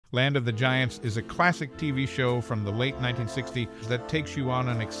Land of the Giants is a classic TV show from the late 1960s that takes you on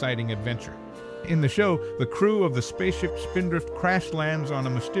an exciting adventure. In the show, the crew of the spaceship Spindrift crash lands on a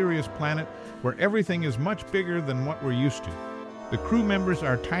mysterious planet where everything is much bigger than what we're used to. The crew members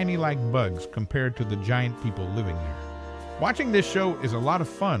are tiny like bugs compared to the giant people living there. Watching this show is a lot of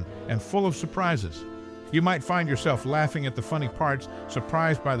fun and full of surprises. You might find yourself laughing at the funny parts,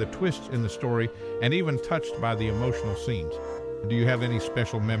 surprised by the twists in the story, and even touched by the emotional scenes. Do you have any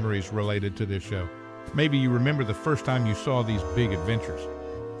special memories related to this show? Maybe you remember the first time you saw these big adventures.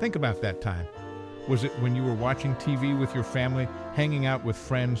 Think about that time. Was it when you were watching TV with your family, hanging out with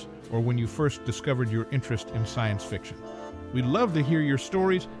friends, or when you first discovered your interest in science fiction? We'd love to hear your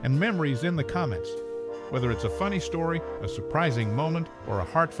stories and memories in the comments. Whether it's a funny story, a surprising moment, or a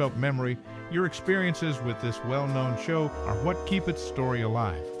heartfelt memory, your experiences with this well-known show are what keep its story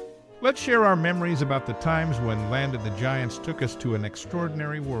alive. Let's share our memories about the times when Land of the Giants took us to an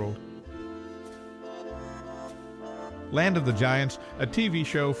extraordinary world. Land of the Giants, a TV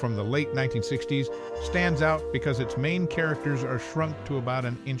show from the late 1960s, stands out because its main characters are shrunk to about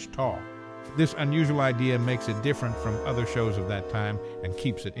an inch tall. This unusual idea makes it different from other shows of that time and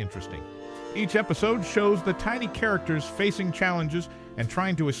keeps it interesting. Each episode shows the tiny characters facing challenges and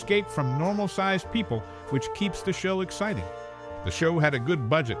trying to escape from normal-sized people, which keeps the show exciting. The show had a good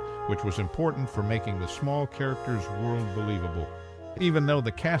budget, which was important for making the small characters' world believable. Even though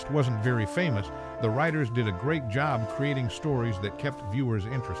the cast wasn't very famous, the writers did a great job creating stories that kept viewers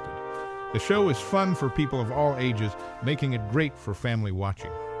interested. The show is fun for people of all ages, making it great for family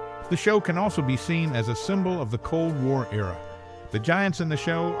watching. The show can also be seen as a symbol of the Cold War era. The giants in the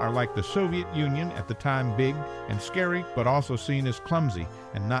show are like the Soviet Union at the time, big and scary, but also seen as clumsy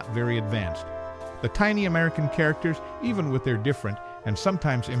and not very advanced. The tiny American characters, even with their different and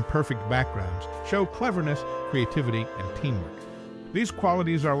sometimes imperfect backgrounds, show cleverness, creativity, and teamwork. These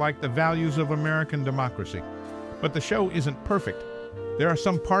qualities are like the values of American democracy. But the show isn't perfect. There are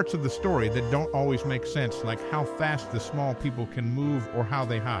some parts of the story that don't always make sense, like how fast the small people can move or how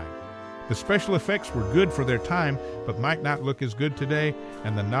they hide. The special effects were good for their time, but might not look as good today,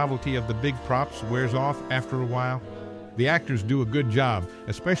 and the novelty of the big props wears off after a while. The actors do a good job,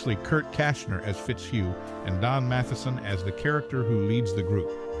 especially Kasznar as Fitzhugh and Don Matheson as the character who leads the group.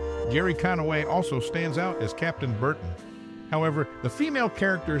 Conway also stands out as Captain Burton. However, the female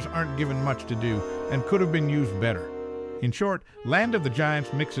characters aren't given much to do and could have been used better. In short, Land of the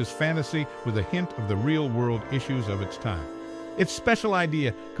Giants mixes fantasy with a hint of the real-world issues of its time. Its special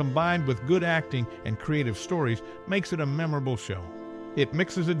idea, combined with good acting and creative stories, makes it a memorable show. It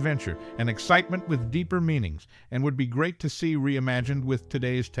mixes adventure and excitement with deeper meanings and would be great to see reimagined with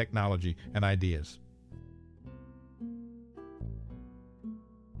today's technology and ideas.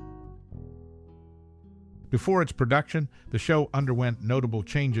 Before its production, the show underwent notable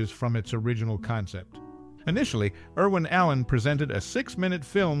changes from its original concept. Initially, Irwin Allen presented a 6-minute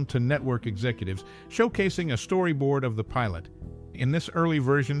film to network executives showcasing a storyboard of the pilot. In this early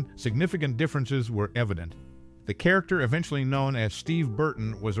version, significant differences were evident. The character, eventually known as Steve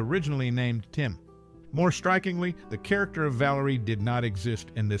Burton, was originally named Tim. More strikingly, the character of Valerie did not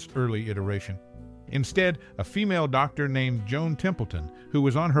exist in this early iteration. Instead, a female doctor named Joan Templeton, who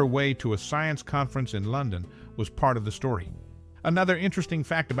was on her way to a science conference in London, was part of the story. Another interesting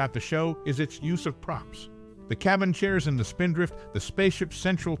fact about the show is its use of props. The cabin chairs in the Spindrift, the spaceship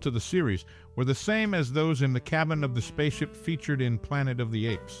central to the series, were the same as those in the cabin of the spaceship featured in Planet of the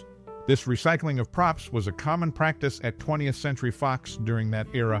Apes. This recycling of props was a common practice at 20th Century Fox during that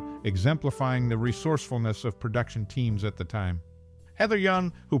era, exemplifying the resourcefulness of production teams at the time. Heather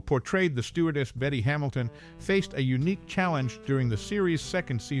Young, who portrayed the stewardess Betty Hamilton, faced a unique challenge during the series'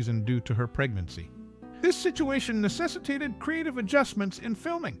 second season due to her pregnancy. This situation necessitated creative adjustments in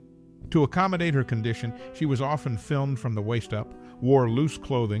filming. To accommodate her condition, she was often filmed from the waist up, wore loose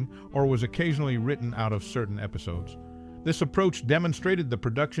clothing, or was occasionally written out of certain episodes. This approach demonstrated the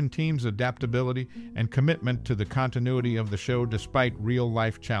production team's adaptability and commitment to the continuity of the show despite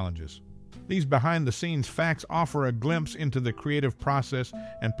real-life challenges. These behind-the-scenes facts offer a glimpse into the creative process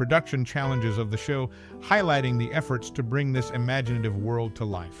and production challenges of the show, highlighting the efforts to bring this imaginative world to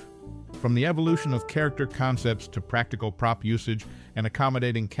life. From the evolution of character concepts to practical prop usage and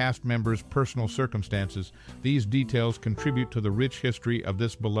accommodating cast members' personal circumstances, these details contribute to the rich history of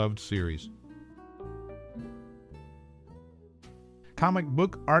this beloved series. Comic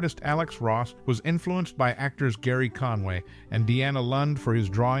book artist Alex Ross was influenced by actors Gary Conway and Deanna Lund for his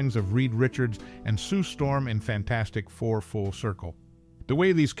drawings of Reed Richards and Sue Storm in Fantastic Four Full Circle. The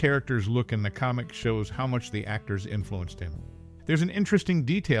way these characters look in the comic shows how much the actors influenced him. There's an interesting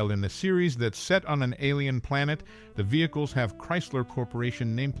detail in the series that's set on an alien planet. The vehicles have Chrysler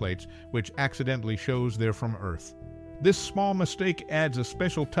Corporation nameplates, which accidentally shows they're from Earth. This small mistake adds a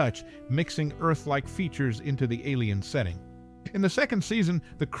special touch, mixing Earth-like features into the alien setting. In the second season,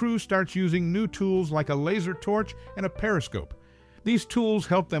 the crew starts using new tools like a laser torch and a periscope. These tools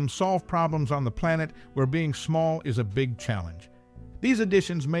help them solve problems on the planet where being small is a big challenge. These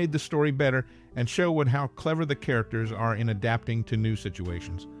additions made the story better and show how clever the characters are in adapting to new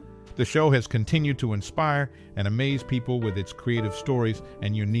situations. The show has continued to inspire and amaze people with its creative stories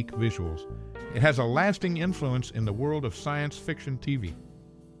and unique visuals. It has a lasting influence in the world of science fiction TV.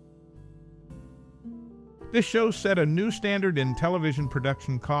 This show set a new standard in television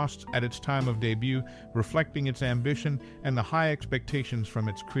production costs at its time of debut, reflecting its ambition and the high expectations from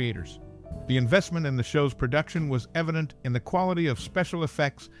its creators. The investment in the show's production was evident in the quality of special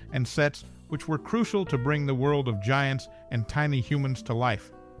effects and sets, which were crucial to bring the world of giants and tiny humans to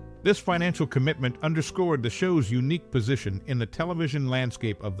life. This financial commitment underscored the show's unique position in the television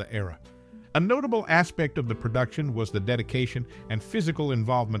landscape of the era. A notable aspect of the production was the dedication and physical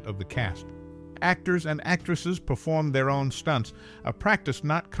involvement of the cast. Actors and actresses performed their own stunts, a practice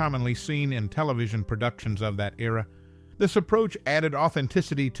not commonly seen in television productions of that era. This approach added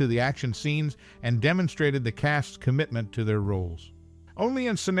authenticity to the action scenes and demonstrated the cast's commitment to their roles. Only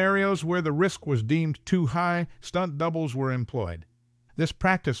in scenarios where the risk was deemed too high, stunt doubles were employed. This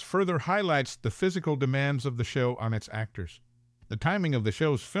practice further highlights the physical demands of the show on its actors. The timing of the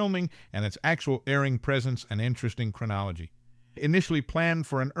show's filming and its actual airing presents an interesting chronology. Initially planned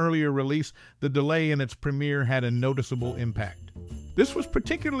for an earlier release, the delay in its premiere had a noticeable impact. This was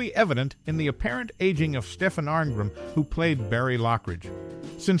particularly evident in the apparent aging of Stefan Arngrim, who played Barry Lockridge.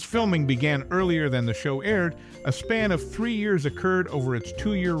 Since filming began earlier than the show aired, a span of 3 years occurred over its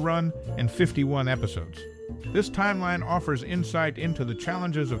 2-year run and 51 episodes. This timeline offers insight into the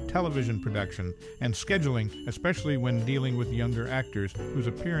challenges of television production and scheduling, especially when dealing with younger actors whose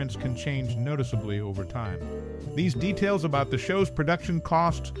appearance can change noticeably over time. These details about the show's production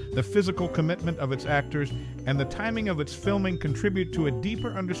costs, the physical commitment of its actors, and the timing of its filming contribute to a deeper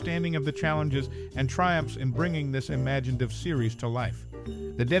understanding of the challenges and triumphs in bringing this imaginative series to life.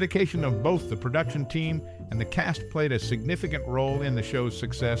 The dedication of both the production team and the cast played a significant role in the show's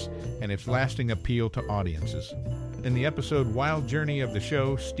success and its lasting appeal to audiences. In the episode Wild Journey of the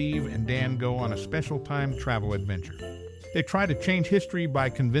show, Steve and Dan go on a special time travel adventure. They try to change history by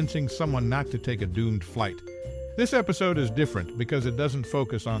convincing someone not to take a doomed flight. This episode is different because it doesn't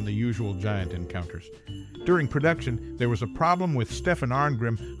focus on the usual giant encounters. During production, there was a problem with Stefan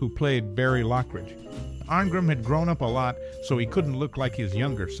Arngrim, who played Barry Lockridge. Arngrim had grown up a lot, so he couldn't look like his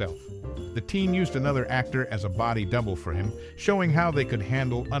younger self. The team used another actor as a body double for him, showing how they could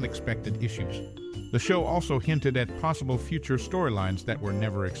handle unexpected issues. The show also hinted at possible future storylines that were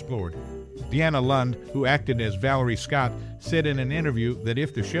never explored. Deanna Lund, who acted as Valerie Scott, said in an interview that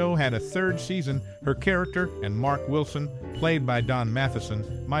if the show had a third season, her character and Mark Wilson, played by Don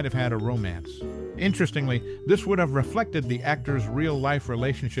Matheson, might have had a romance. Interestingly, this would have reflected the actors' real-life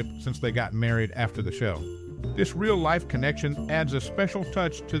relationship since they got married after the show. This real-life connection adds a special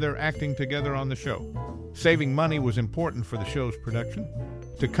touch to their acting together on the show. Saving money was important for the show's production.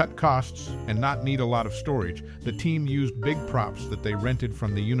 To cut costs and not need a lot of storage, the team used big props that they rented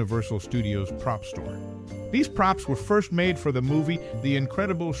from the Universal Studios prop store. These props were first made for the movie The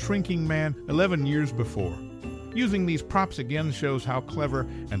Incredible Shrinking Man 11 years before. Using these props again shows how clever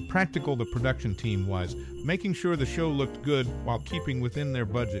and practical the production team was, making sure the show looked good while keeping within their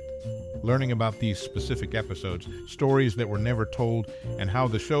budget. Learning about these specific episodes, stories that were never told, and how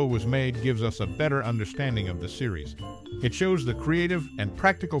the show was made gives us a better understanding of the series. It shows the creative and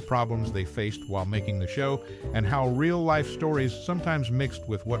practical problems they faced while making the show, and how real-life stories sometimes mixed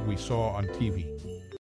with what we saw on TV.